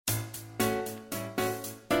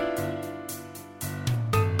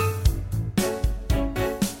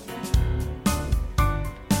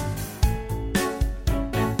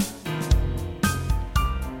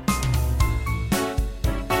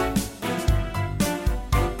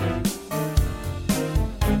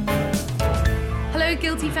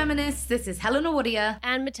feminists, this is Helena Woodia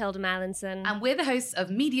and Matilda Mallinson. And we're the hosts of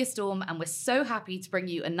Media Storm, and we're so happy to bring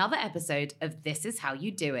you another episode of This Is How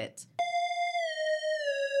You Do It.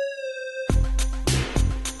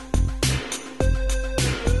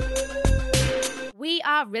 We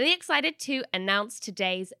are really excited to announce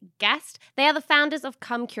today's guest. They are the founders of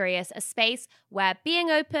Come Curious, a space where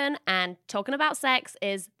being open and talking about sex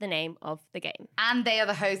is the name of the game. And they are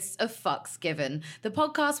the hosts of Fucks Given, the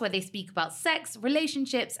podcast where they speak about sex,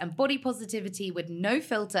 relationships, and body positivity with no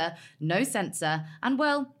filter, no censor, and,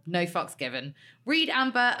 well, no fucks given. Reed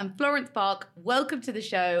Amber and Florence Park, welcome to the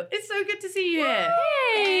show. It's so good to see you here.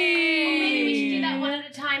 Hey! Maybe we should do that one at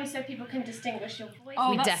a time so people can distinguish your voice.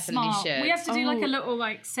 Oh, we definitely should. We have to do like a little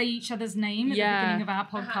say each other's name at the beginning of our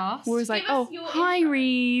podcast. We're always like, hi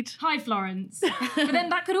Reed. Hi Florence. But then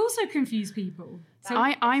that could also confuse people. So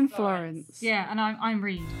I'm Florence. Yeah, and I'm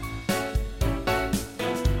Reed.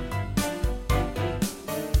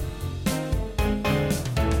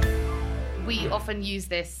 We often use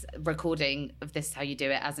this recording of This Is How You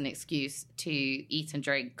Do It as an excuse to eat and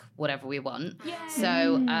drink whatever we want. Yay.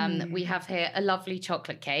 So we have here a lovely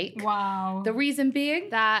chocolate cake. Wow. The reason being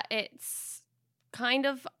that it's kind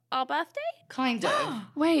of our birthday? Kind of.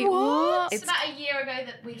 Wait, what? It's about a year ago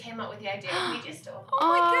that we came up with the idea of Media Storm. Oh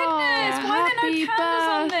my goodness! Why are there no candles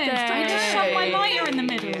on this? Do I just shove my lighter in the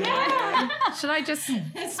middle? Yeah. Should I just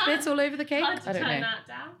spit all over the cake? Hard to I don't turn know. that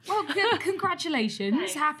down. Well, congratulations.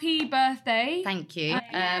 Thanks. Happy birthday. Thank you.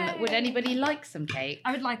 Would anybody like some cake?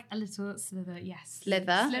 I would like a little slither, yes.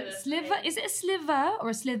 Slither? Sliver? Is it a sliver or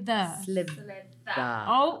a slither? Slither.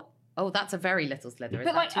 Oh, that's a very little slither. Is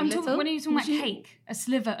but that too little? when are you talking about cake? A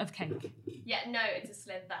sliver of cake. Yeah, no, it's a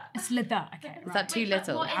slither. A slither, okay. Is that too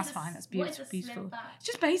little? That's fine, that's beautiful. It's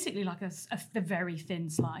just basically like a very thin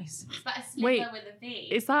slice. Is that a sliver Wait, with a V?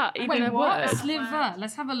 Is that even a what? word? A sliver.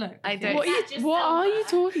 Let's have a look. I don't. What are you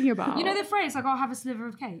talking about? You know the phrase, like, I'll have a sliver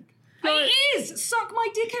of cake? No. It is! Suck my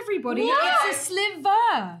dick, everybody. What? It's a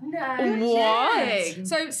sliver. No. What?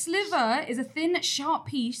 So sliver is a thin, sharp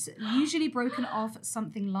piece, usually broken off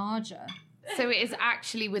something larger. So it is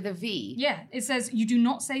actually with a V? Yeah, it says you do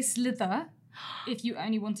not say slither. If you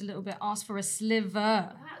only want a little bit, ask for a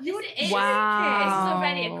sliver. This is Wow.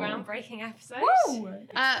 already a groundbreaking episode. Woo!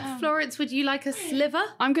 Florence, would you like a sliver?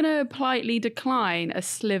 I'm going to politely decline a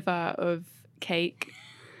sliver of cake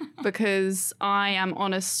because I am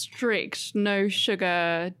on a strict no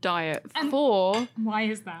sugar diet for Why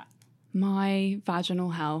is that? my vaginal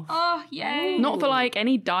health. Oh, yay. Not for like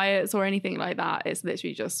any diets or anything like that. It's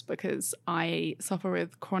literally just because I suffer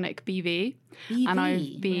with chronic BV. And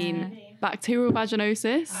I've been bacterial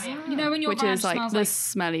vaginosis, You know when your which vag is like smells the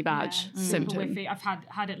smelly badge super symptom. whiffy. I've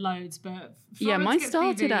had it loads, but Mine gets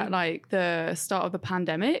started BV. at like the start of the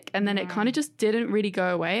pandemic, and then it kind of just didn't really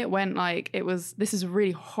go away. It went like this is a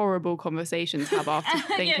really horrible conversation to have after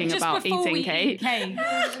thinking just about before eating we cake. eat cake.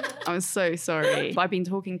 I'm so sorry. But I've been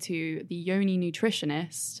talking to the yoni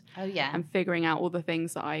nutritionist Oh, yeah. and figuring out all the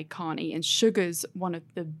things that I can't eat. And sugar's one of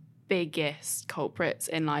the biggest culprits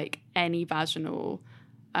in like any vaginal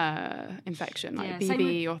infection, like Yeah,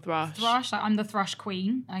 BV or thrush. Thrush, like, I'm the thrush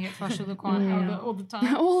queen. I get thrush all the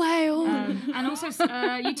time. All hail. And also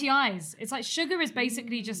UTIs. It's like sugar is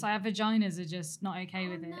basically just our vaginas are just not okay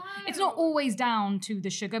with it. No. It's not always down to the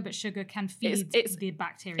sugar, but sugar can feed It's- the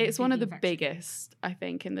bacteria. It's one of the infection. biggest, I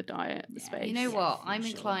think, in the diet space. You know what? I'm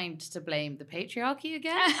inclined to blame the patriarchy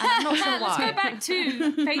again, and I'm not sure Let's why. go back to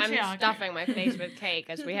I'm patriarchy. stuffing my face with cake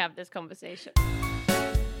as we have this conversation.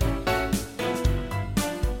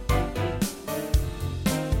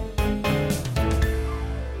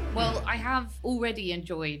 Well, I have already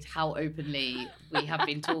enjoyed how openly we have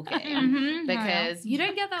been talking because you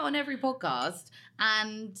don't get that on every podcast.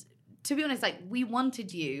 And to be honest, like, we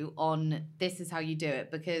wanted you on This Is How You Do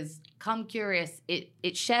It because Come Curious,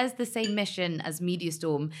 it shares the same mission as Media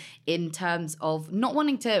Storm in terms of not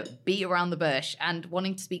wanting to beat around the bush and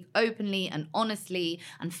wanting to speak openly and honestly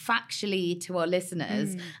and factually to our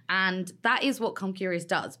listeners. And that is what Come Curious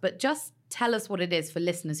does. But just tell us what it is for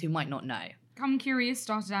listeners who might not know. Come Curious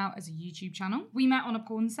started out as a YouTube channel. We met on a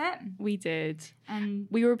porn set. We did. And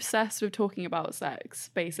We were obsessed with talking about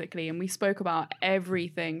sex, basically, and we spoke about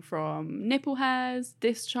everything from nipple hairs,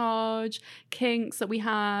 discharge, kinks that we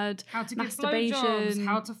had, how to get masturbation. blowjobs,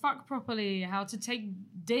 how to fuck properly, how to take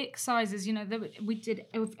dick sizes. You know, we did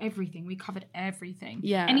everything. We covered everything.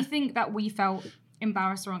 Yeah. Anything that we felt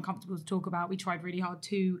embarrassed or uncomfortable to talk about, we tried really hard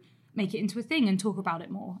to make it into a thing and talk about it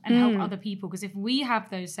more and help other people. Because if we have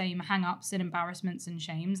those same hang-ups and embarrassments and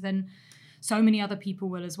shames, then so many other people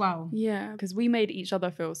will as well. Yeah, because we made each other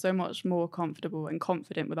feel so much more comfortable and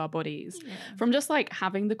confident with our bodies from just like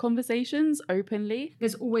having the conversations openly.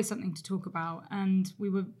 There's always something to talk about, and we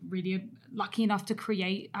were really lucky enough to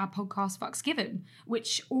create our podcast Fucks Given,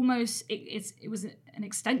 which almost it was an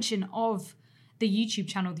extension of the YouTube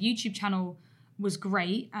channel. The YouTube channel was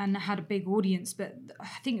great and had a big audience, but I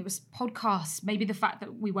think it was podcasts, maybe the fact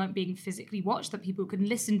that we weren't being physically watched, that people could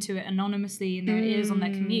listen to it anonymously in their ears on their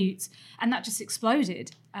commutes, and that just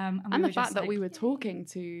exploded. And the fact that we were talking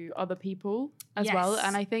to other people as well,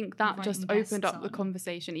 and I think that just opened up the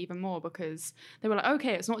conversation even more, because they were like,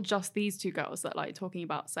 okay, it's not just these two girls that like talking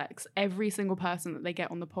about sex. Every single person that they get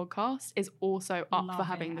on the podcast is also up for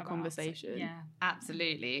having the conversation. Yeah,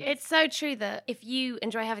 absolutely. It's so true that if you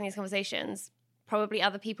enjoy having these conversations, probably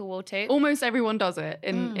other people will too. Almost everyone does it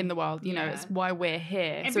in the world. You know, it's why we're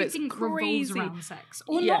here. Everything so it's crazy. revolves around sex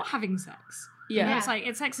or not having sex. Yeah. You know, it's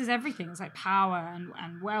like sex is everything. It's like power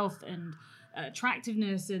and wealth and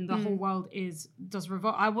attractiveness, and the whole world does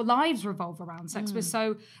revolve. Our lives revolve around sex. We're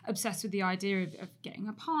so obsessed with the idea of getting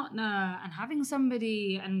a partner and having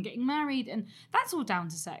somebody and getting married, and that's all down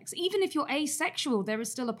to sex. Even if you're asexual, there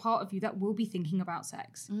is still a part of you that will be thinking about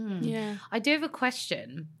sex. Yeah. I do have a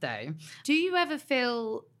question though. Do you ever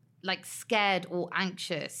feel like scared or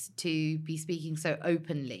anxious to be speaking so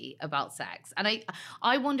openly about sex? And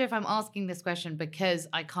I wonder if I'm asking this question because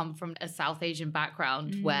I come from a South Asian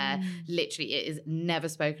background where literally it is never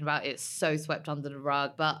spoken about. It's so swept under the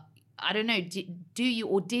rug. But I don't know, do you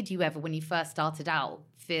or did you ever, when you first started out,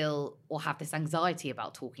 feel or have this anxiety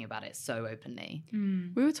about talking about it so openly?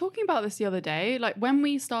 We were talking about this the other day. Like when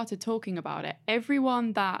we started talking about it,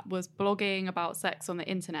 everyone that was blogging about sex on the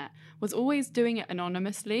internet was always doing it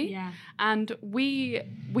anonymously. Yeah. And we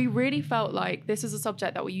really felt like this is a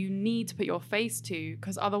subject that you need to put your face to,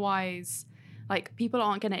 because otherwise like people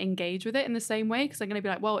aren't going to engage with it in the same way, because they're going to be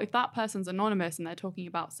like, well, if that person's anonymous and they're talking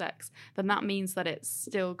about sex, then that means that it's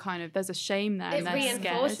still kind of, there's a shame there. It and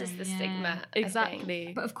reinforces the stigma.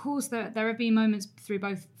 Exactly. But of course, there have been moments through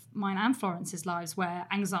both mine and Florence's lives where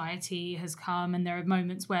anxiety has come, and there are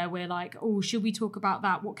moments where we're like, oh, should we talk about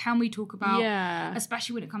that? What can we talk about? Yeah.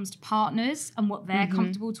 Especially when it comes to partners and what they're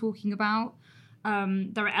comfortable talking about.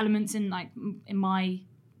 There are elements in my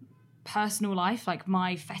personal life, like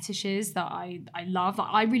my fetishes that I love. Like,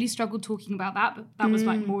 I really struggled talking about that, but that was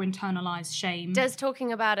like more internalized shame. Does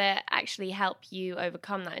talking about it actually help you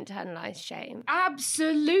overcome that internalized shame?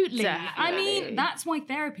 Absolutely. Definitely. I mean, that's why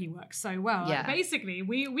therapy works so well. Yeah. Like, basically,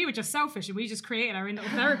 we were just selfish and we just created our own little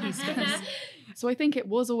therapy space. So I think it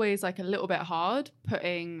was always like a little bit hard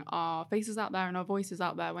putting our faces out there and our voices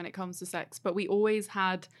out there when it comes to sex, but we always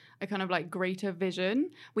had a kind of like greater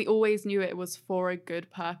vision. We always knew it was for a good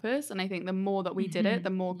purpose, and I think the more that we did it, the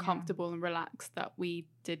more comfortable and relaxed that we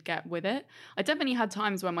did get with it. I definitely had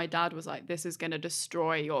times when my dad was like, this is going to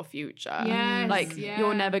destroy your future. Yes, like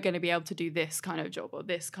you're never going to be able to do this kind of job or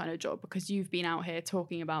this kind of job because you've been out here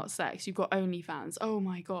talking about sex. You've got OnlyFans. Oh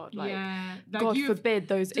my God. Like, God forbid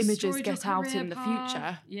those images get out in the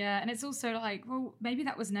future. Yeah, and it's also like, well, maybe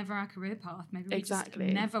that was never our career path. Maybe we just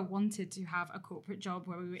never wanted to have a corporate job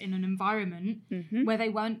where we were in an environment where they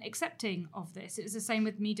weren't accepting of this. It was the same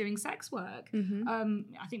with me doing sex work.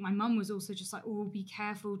 I think my mum was also just like, oh, be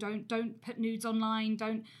careful. Don't put nudes online.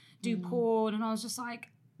 Don't do porn. And I was just like,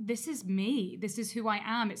 this is me. This is who I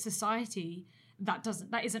am. It's society that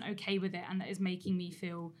isn't okay with it, and that is making me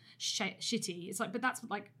feel shitty. It's like, but that's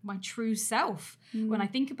like my true self when I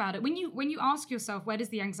think about it. When you ask yourself, where does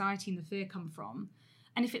the anxiety and the fear come from?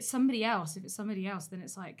 And if it's somebody else, then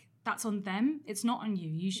it's like, that's on them. It's not on you.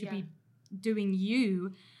 You should be doing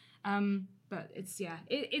you. But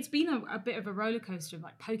it's been a bit of a roller coaster of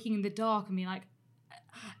like poking in the dark and being like,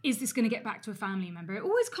 is this going to get back to a family member? It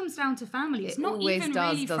always comes down to family. It's not even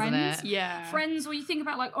really friends. Yeah. Friends, or you think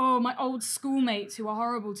about like, oh, my old schoolmates who are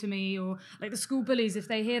horrible to me, or like the school bullies, if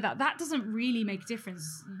they hear that doesn't really make a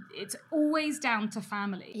difference. It's always down to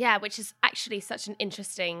family. Yeah, which is actually such an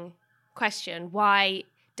interesting question. Why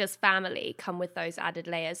does family come with those added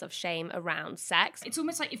layers of shame around sex? It's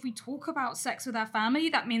almost like if we talk about sex with our family,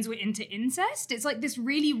 that means we're into incest. It's like this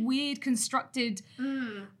really weird constructed.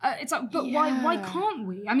 It's like, but why can't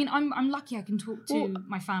we? I mean, I'm lucky I can talk to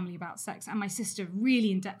my family about sex, and my sister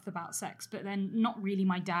really in depth about sex, but then not really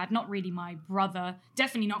my dad, not really my brother,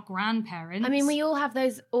 definitely not grandparents. I mean, we all have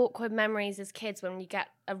those awkward memories as kids when you get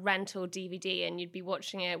a rental DVD and you'd be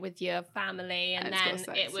watching it with your family, and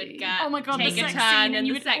then it would get oh my God, take the a sex turn scene and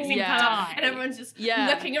you the would sexy all part, die. and everyone's just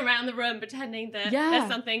looking around the room pretending that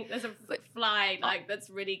there's a fly like that's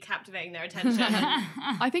really captivating their attention.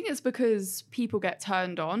 I think it's because people get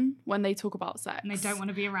turned on when they talk about sex. And they don't want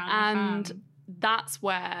to be around and the fam. That's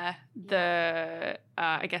where the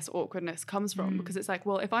I guess awkwardness comes from, because it's like,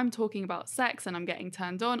 well, if I'm talking about sex and I'm getting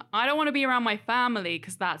turned on, I don't want to be around my family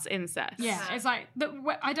because that's incest. Yeah, it's like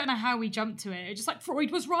I don't know how we jumped to it. It's just like,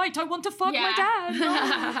 Freud was right. I want to fuck my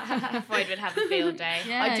dad. Freud would have a field day.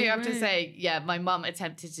 Yeah, I do have to say, my mum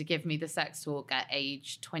attempted to give me the sex talk at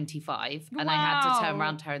age 25, and I had to turn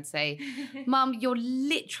around to her and say, Mum, you're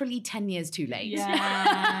literally 10 years too late.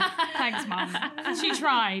 Yeah, thanks, Mum. She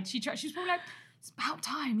tried. She was probably like, it's about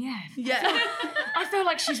time, yeah. I feel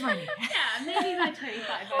like she's ready. Yeah, maybe by 25.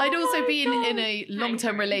 I'd also been in a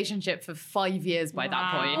long-term relationship for 5 years by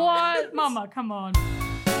that point. What? Mama, come on.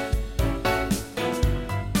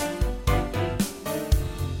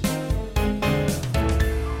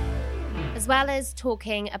 As well as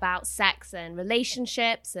talking about sex and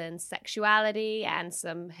relationships and sexuality and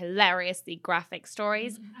some hilariously graphic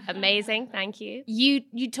stories. Amazing, thank you.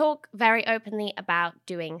 You talk very openly about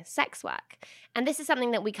doing sex work. And this is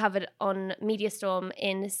something that we covered on Mediastorm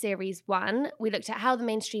in Series 1. We looked at how the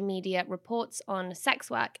mainstream media reports on sex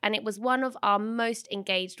work, and it was one of our most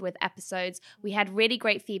engaged with episodes. We had really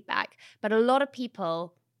great feedback, but a lot of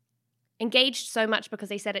people engaged so much because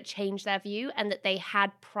they said it changed their view and that they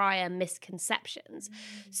had prior misconceptions.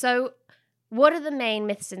 So what are the main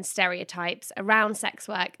myths and stereotypes around sex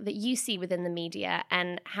work that you see within the media,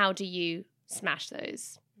 and how do you smash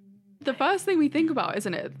those? The first thing we think about,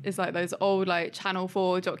 isn't it, is like those old like Channel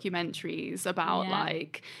 4 documentaries about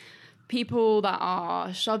like people that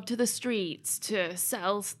are shoved to the streets to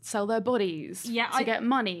sell their bodies to get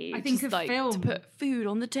money. I think of like film. to put food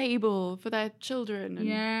on the table for their children.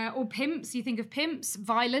 And or pimps. You think of pimps,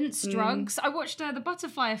 violence, drugs. I watched The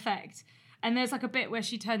Butterfly Effect, and there's like a bit where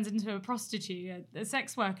she turns into a prostitute, a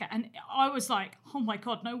sex worker, and I was like, oh my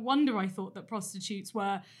God, no wonder I thought that prostitutes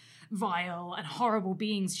were vile and horrible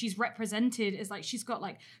beings. She's represented as like, she's got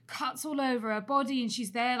like cuts all over her body, and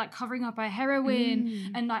she's there like covering up her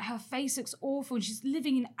heroin, and like her face looks awful, and she's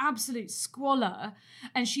living in absolute squalor,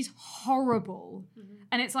 and she's horrible.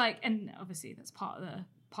 And it's like, and obviously that's part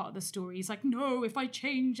of the story. He's like, no, if I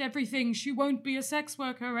change everything, she won't be a sex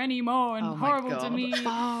worker anymore, and horrible to me.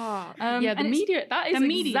 The media, that is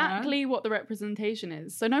exactly what the representation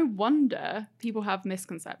is. So no wonder people have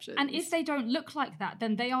misconceptions. And if they don't look like that,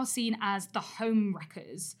 then they are seen as the home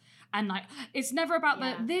wreckers. And like, it's never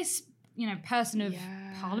about this person of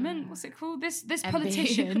parliament. What's it called? This MP.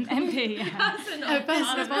 Politician, MP.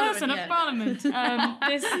 Person of parliament.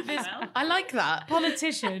 This I like that.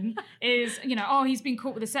 Politician is, he's been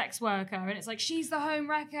caught with a sex worker, and it's like, she's the home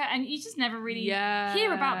wrecker, and you just never really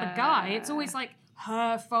hear about the guy. It's always like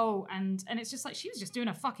her fault, and it's just like, she was just doing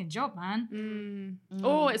a fucking job, man.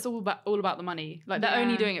 Or it's all about the money. Like, they're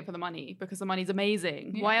only doing it for the money because the money's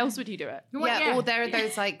amazing. Why else would you do it? Or there are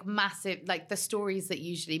those like massive, like the stories that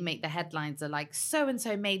usually make the headlines are like, so and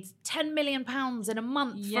so made £10 million in a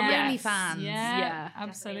month from OnlyFans. Yeah,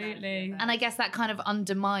 absolutely. And I guess that kind of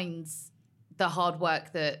undermines the hard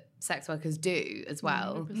work that sex workers do as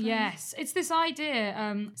well. 100%. Yes, it's this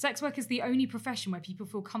idea. Sex work is the only profession where people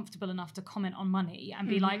feel comfortable enough to comment on money and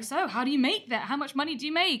be like, so how do you make that? How much money do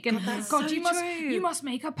you make? And God, you must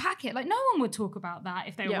make a packet. Like, no one would talk about that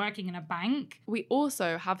if they were working in a bank. We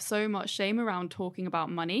also have so much shame around talking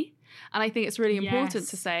about money. And I think it's really important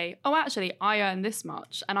to say, oh, actually, I earn this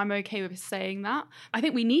much, and I'm okay with saying that. I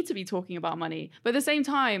think we need to be talking about money. But at the same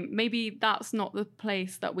time, maybe that's not the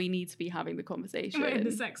place that we need to be having the conversation. In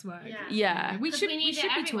the sex work. Yeah. We should be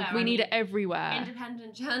talking. We need it everywhere.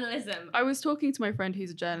 Independent journalism. I was talking to my friend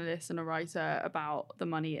who's a journalist and a writer about the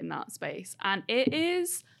money in that space, and it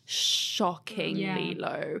is shockingly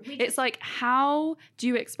low. It's like, how do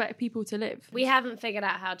you expect people to live? We haven't figured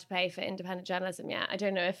out how to pay for independent journalism yet. I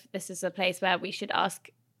don't know if this is a place where we should ask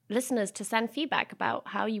listeners to send feedback about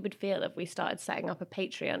how you would feel if we started setting up a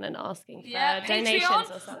Patreon and asking for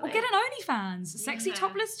donations or something. Or get an OnlyFans. Sexy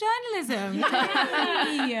topless journalism.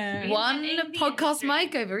 One podcast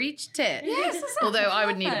mic over each tit. Yes, although I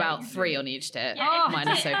would need about 3 on each tit. Mine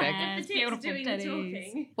is so big. Beautiful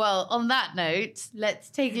titties. Well, on that note, let's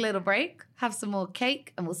take a little break, have some more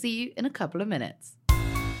cake, and we'll see you in a couple of minutes.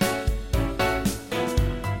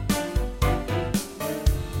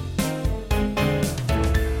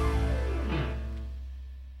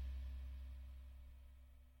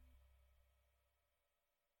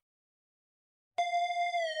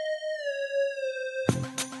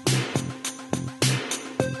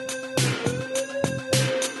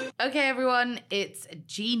 Okay, everyone, it's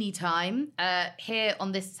genie time. Here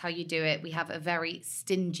on This Is How You Do It, we have a very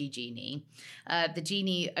stingy genie. The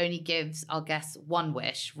genie only gives our guests one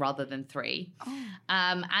wish rather than three. Oh.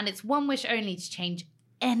 And it's one wish only to change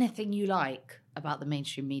anything you like about the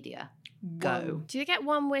mainstream media. Go. Do they get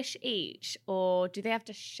one wish each, or do they have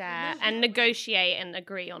to share and negotiate and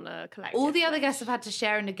agree on a collective All the other wish? guests have had to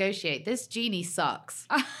share and negotiate. This genie sucks.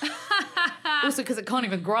 Also, because it can't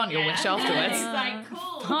even grant your wish afterwards. It's like,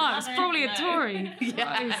 cool. It's probably a Tory.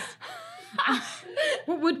 Yeah.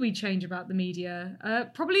 What would we change about the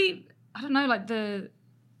media? Probably, I don't know, like the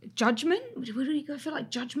judgment. Would we go for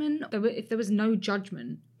like judgment? If there was no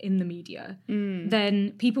judgment in the media,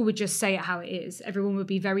 then people would just say it how it is. Everyone would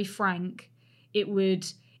be very frank. It would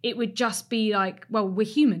just be like, well, we're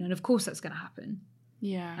human, and of course that's going to happen.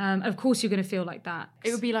 Yeah. Of course you're going to feel like that.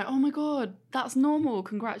 It would be like, oh my God, that's normal.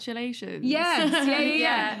 Congratulations. Yes.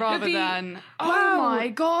 Yeah. Rather than, oh my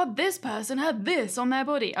God, this person had this on their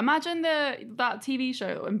body. Imagine that TV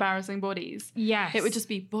show, Embarrassing Bodies. Yes. It would just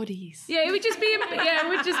be bodies. Yeah, it would just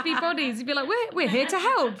be bodies. You'd be like, we're here to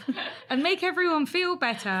help and make everyone feel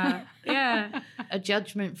better. Yeah. A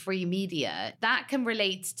judgment-free media that can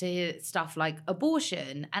relate to stuff like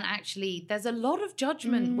abortion, and actually there's a lot of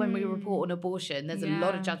judgment when we report on abortion. There's a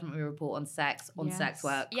lot of judgment we report on sex, sex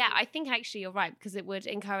work. Yeah, I think actually you're right, because it would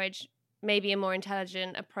encourage maybe a more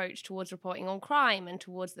intelligent approach towards reporting on crime and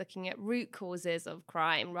towards looking at root causes of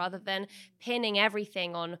crime rather than pinning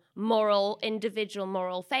everything on individual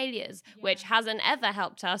moral failures, which hasn't ever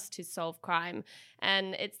helped us to solve crime.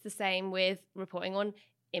 And it's the same with reporting on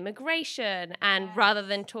immigration, and rather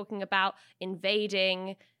than talking about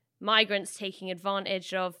invading migrants taking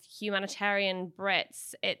advantage of humanitarian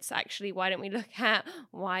Brits, it's actually, why don't we look at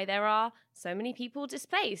why there are so many people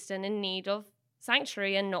displaced and in need of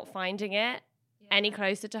sanctuary and not finding it any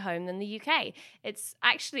closer to home than the UK. It's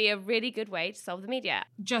actually a really good way to solve the media.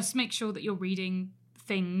 Just make sure that you're reading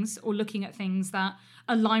things or looking at things that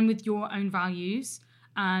align with your own values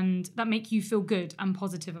and that make you feel good and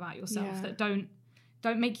positive about yourself, that don't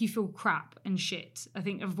make you feel crap and shit. I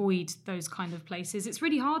think avoid those kind of places. It's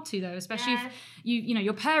really hard to, though, especially if you know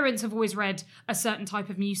your parents have always read a certain type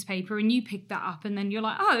of newspaper and you pick that up and then you're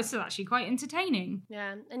like, oh, this is actually quite entertaining.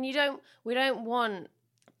 Yeah, and we don't want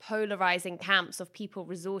polarizing camps of people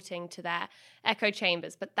resorting to their echo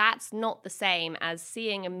chambers, but that's not the same as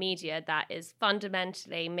seeing a media that is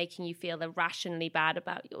fundamentally making you feel irrationally bad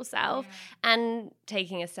about yourself and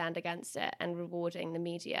taking a stand against it and rewarding the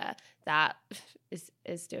media that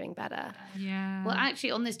is doing better. Yeah. Well,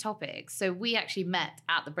 actually, on this topic, so we actually met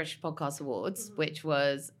at the British Podcast Awards, which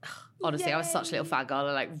was, honestly, I was such a little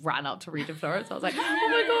fangirl. I ran up to read to Florence. I was like, oh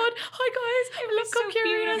my God, hi guys, look, I'm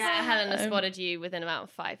curious. Yeah, Helena spotted you within about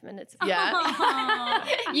 5 minutes. Yeah.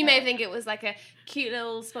 You may think it was like a cute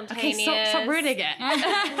little spontaneous... Okay, stop ruining it.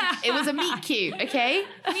 It was a meet cute, okay?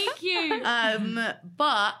 Meet cute.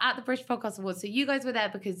 But at the British Podcast Awards, so you guys were there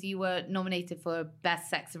because you were nominated for Best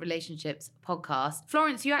Sex and Relationships podcast.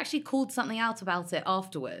 Florence, you actually called something out about it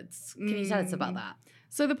afterwards. Can you tell us about that?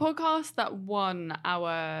 So the podcast that won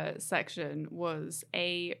our section was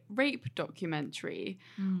a rape documentary,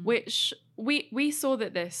 which we saw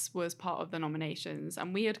that this was part of the nominations,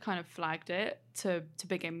 and we had kind of flagged it to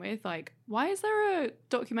begin with. Like, why is there a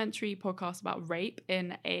documentary podcast about rape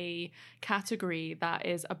in a category that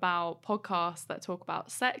is about podcasts that talk about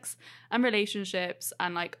sex and relationships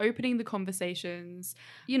and like opening the conversations?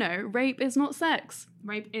 You know, rape is not sex.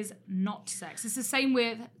 Rape is not sex. It's the same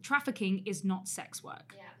with trafficking is not sex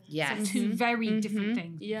work. Yes. So two very different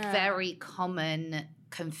things. Yeah. Very common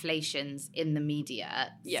conflations in the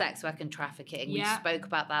media, sex work and trafficking. We spoke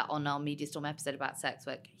about that on our Media Storm episode about sex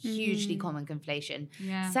work. Hugely common conflation.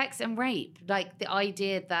 Yeah. Sex and rape, like the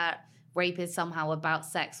idea that rape is somehow about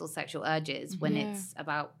sex or sexual urges when it's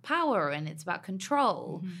about power and it's about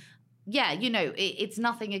control. Yeah, you know, it's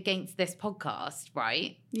nothing against this podcast,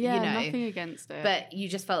 right? Yeah, you know, nothing against it. But you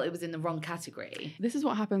just felt it was in the wrong category. This is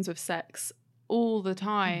what happens with sex all the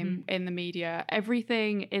time in the media.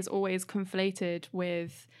 Everything is always conflated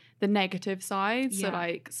with the negative side. So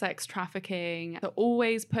like sex trafficking, they're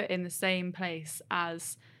always put in the same place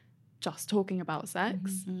as just talking about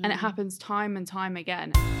sex. And it happens time and time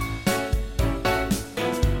again.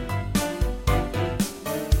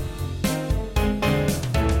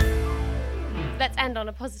 Let's end on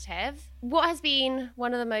a positive. What has been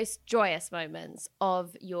one of the most joyous moments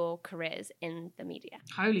of your careers in the media?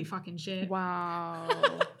 Holy fucking shit. Wow.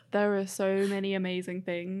 There are so many amazing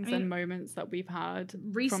things and moments that we've had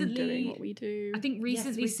from doing what we do. I think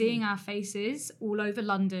recently seeing our faces all over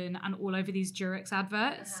London and all over these Durex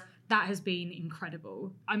adverts, that has been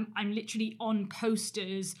incredible. I'm literally on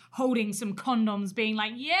posters holding some condoms being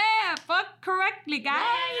like, yeah, fuck correctly, guys.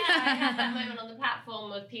 Yeah, I had that moment on the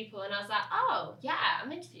platform with people and I was like, oh, yeah,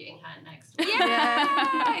 I'm interviewing her next week.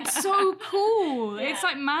 Yeah, it's so cool. Yeah. It's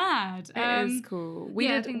like mad. It is cool.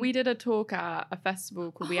 We did a talk at a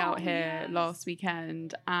festival called We Out Here last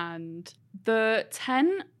weekend, and the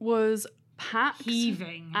tent was packed,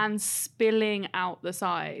 heaving and spilling out the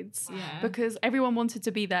sides because everyone wanted to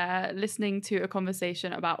be there listening to a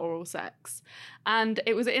conversation about oral sex. And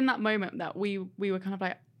it was in that moment that we were kind of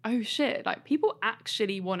like, oh shit, like people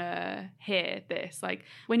actually want to hear this. Like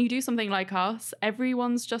when you do something like us,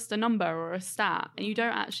 everyone's just a number or a stat, and you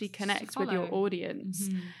don't actually connect with your audience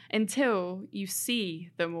until you see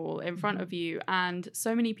them all in front of you. And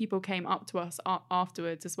so many people came up to us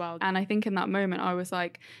afterwards as well. And I think in that moment I was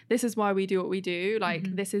like, this is why we do what we do.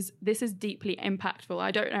 Like this is deeply impactful. I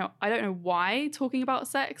don't know why talking about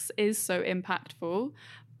sex is so impactful,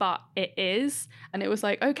 but it is. And it was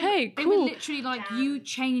like, okay, cool. They were literally like, you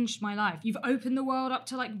changed my life. You've opened the world up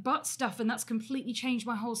to like butt stuff, and that's completely changed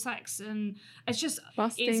my whole sex. And it's just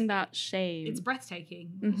busting that shame. It's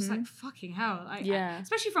breathtaking. It's like, fucking hell.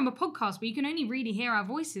 Especially from a podcast where you can only really hear our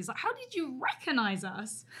voices. Like, how did you recognize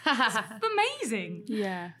us? It's amazing.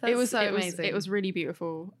 Yeah. It was so amazing. It was really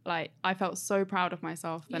beautiful. Like, I felt so proud of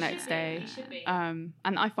myself the next day. You should be. And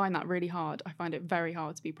I find that really hard. I find it very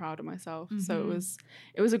hard to be proud of myself. So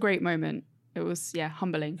it was a great moment. It was,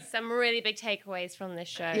 humbling. Some really big takeaways from this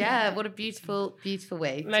show. Yeah, what a beautiful, beautiful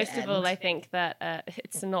way. Most of all, I think that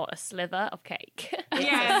it's not a sliver of cake.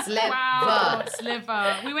 Yes, wow,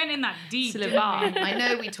 sliver. We went in that deep. Sliver. I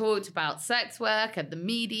know we talked about sex work and the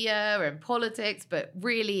media and politics, but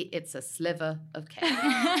really it's a sliver of cake.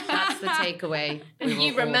 That's the takeaway. If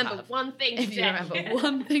you remember one thing today. If you remember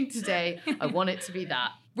one thing today, I want it to be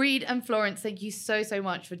that. Reed and Florence, thank you so, so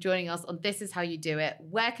much for joining us on This Is How You Do It.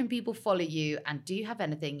 Where can people follow you, and do you have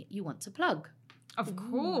anything you want to plug? Of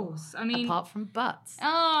course. I mean, apart from butts.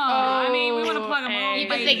 I mean, we want to plug them all. You've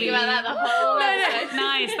been thinking about that the whole episode.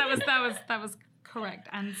 Nice. That was correct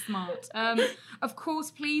and smart. Of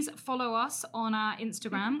course, please follow us on our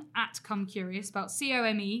Instagram at Come Curious, spelled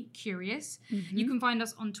C-O-M-E, Curious. You can find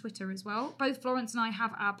us on Twitter as well. Both Florence and I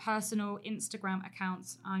have our personal Instagram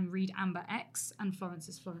accounts. I'm Reed Amber X and Florence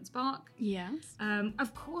is Florence Bark. Yes.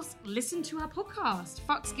 Of course, listen to our podcast,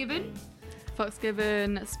 Fucks Given. Fucks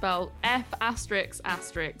Given, spelled F****KS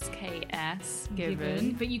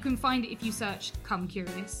Given. But you can find it if you search Come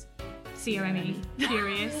Curious. C-O-M-E,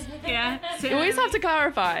 Curious. Yeah. You always have to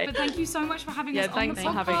clarify. But thank you so much for having us on the podcast. Thanks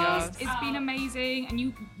for having us. It's been amazing. And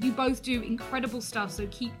you both do incredible stuff. So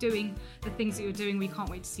keep doing the things that you're doing. We can't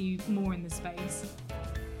wait to see you more in this space.